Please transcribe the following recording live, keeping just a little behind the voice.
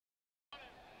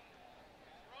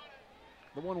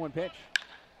The 1-1 pitch.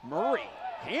 Murray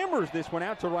hammers this one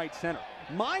out to right center.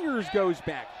 Myers goes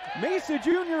back. Mesa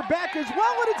Jr. back as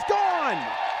well, and it's gone!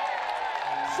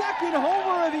 Second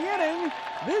homer of the inning.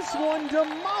 This one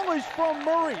demolished from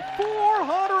Murray.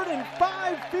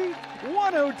 405 feet,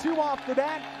 102 off the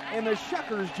bat, and the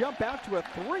Shuckers jump out to a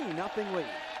 3-0 lead.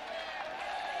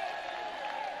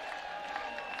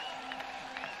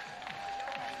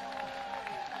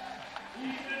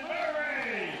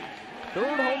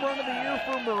 Third home run of the year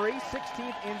for Murray,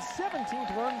 16th and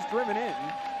 17th runs driven in.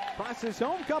 Crosses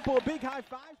home, couple of big high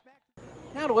fives.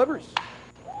 Now delivers.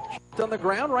 On the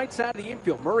ground, right side of the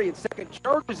infield. Murray at second,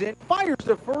 charges in, fires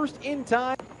to first in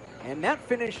time, and that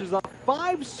finishes off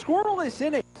 5 scoreless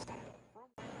innings.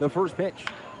 The first pitch.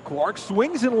 Clark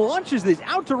swings and launches this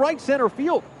out to right center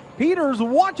field. Peters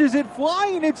watches it fly,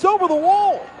 and it's over the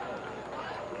wall.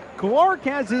 Clark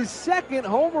has his second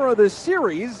homer of the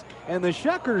series, and the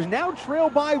Shuckers now trail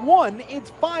by 1.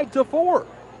 It's 5-4.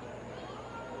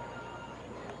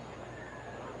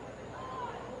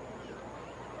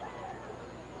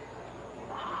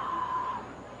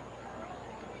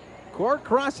 Clark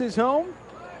crosses home.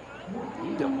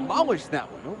 He demolished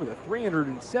that one over the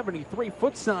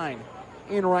 373-foot sign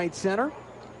in right center.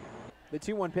 The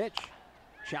 2-1 pitch.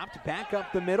 Chopped back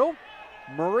up the middle.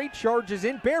 Murray charges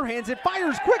in, barehands it,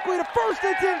 fires quickly to first.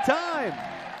 It's in time.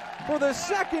 For the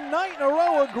second night in a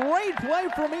row, a great play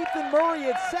from Ethan Murray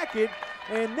at second,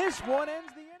 and this one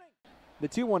ends the inning. The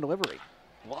 2-1 delivery.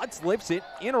 Lutz lifts it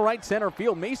into right center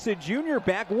field. Mesa Jr.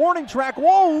 back, warning track,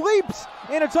 wall leaps,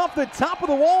 and it's off the top of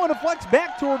the wall and deflects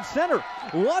back towards center.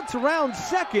 Lutz around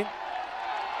second.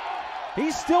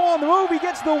 He's still on the move. He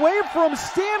gets the wave from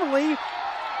Stanley.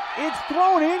 It's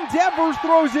thrown in. Devers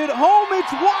throws it home.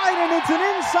 It's wide, and it's an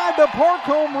inside the park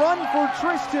home run for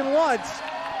Tristan Lutz.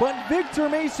 But Victor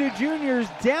Mesa Jr. is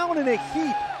down in a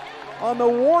heap on the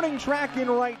warning track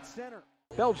in right center.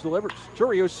 Belge delivers.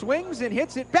 Chourio swings and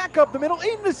hits it back up the middle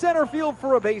into center field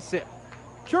for a base hit.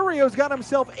 Chourio's got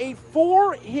himself a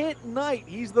 4-hit night.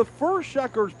 He's the first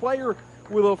Shuckers player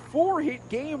with a 4-hit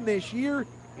game this year,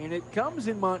 and it comes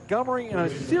in Montgomery in a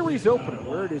series opener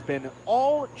where it has been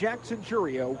all Jackson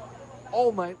Chourio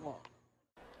all night long.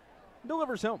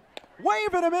 Delivers home.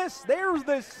 Wave and a miss. There's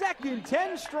the second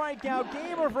 10-strikeout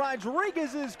game of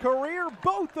Rodriguez's career.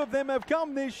 Both of them have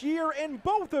come this year, and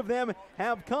both of them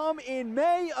have come in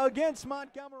May against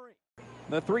Montgomery.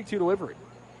 The 3-2 delivery.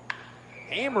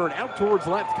 Hammered out towards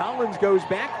left. Collins goes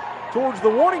back towards the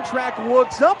warning track,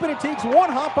 looks up, and it takes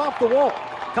one hop off the wall.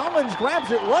 Collins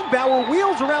grabs it. Lugbauer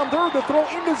wheels around third. The throw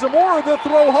into Zamora. The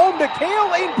throw home to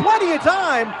Kale in plenty of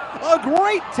time. A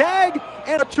great tag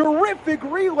and a terrific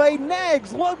relay.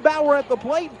 Nags Lugbauer at the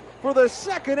plate for the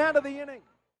second out of the inning.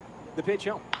 The pitch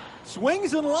home.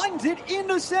 Swings and lines it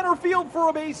into center field for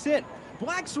a base hit.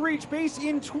 Blacks reach base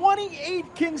in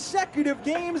 28 consecutive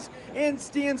games and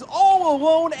stands all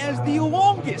alone as the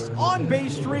longest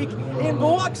on-base streak in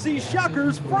Biloxi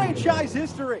Shuckers franchise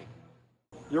history.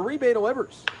 Uribe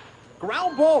delivers.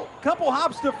 Ground ball, couple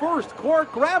hops to first.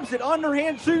 Clark grabs it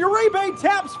underhand, so Uribe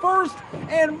taps first,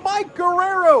 and Mike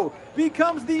Guerrero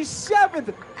becomes the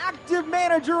 7th active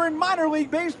manager in minor league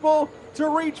baseball to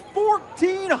reach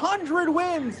 1,400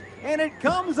 wins, and it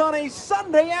comes on a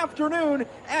Sunday afternoon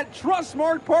at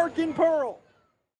Trustmark Park in Pearl.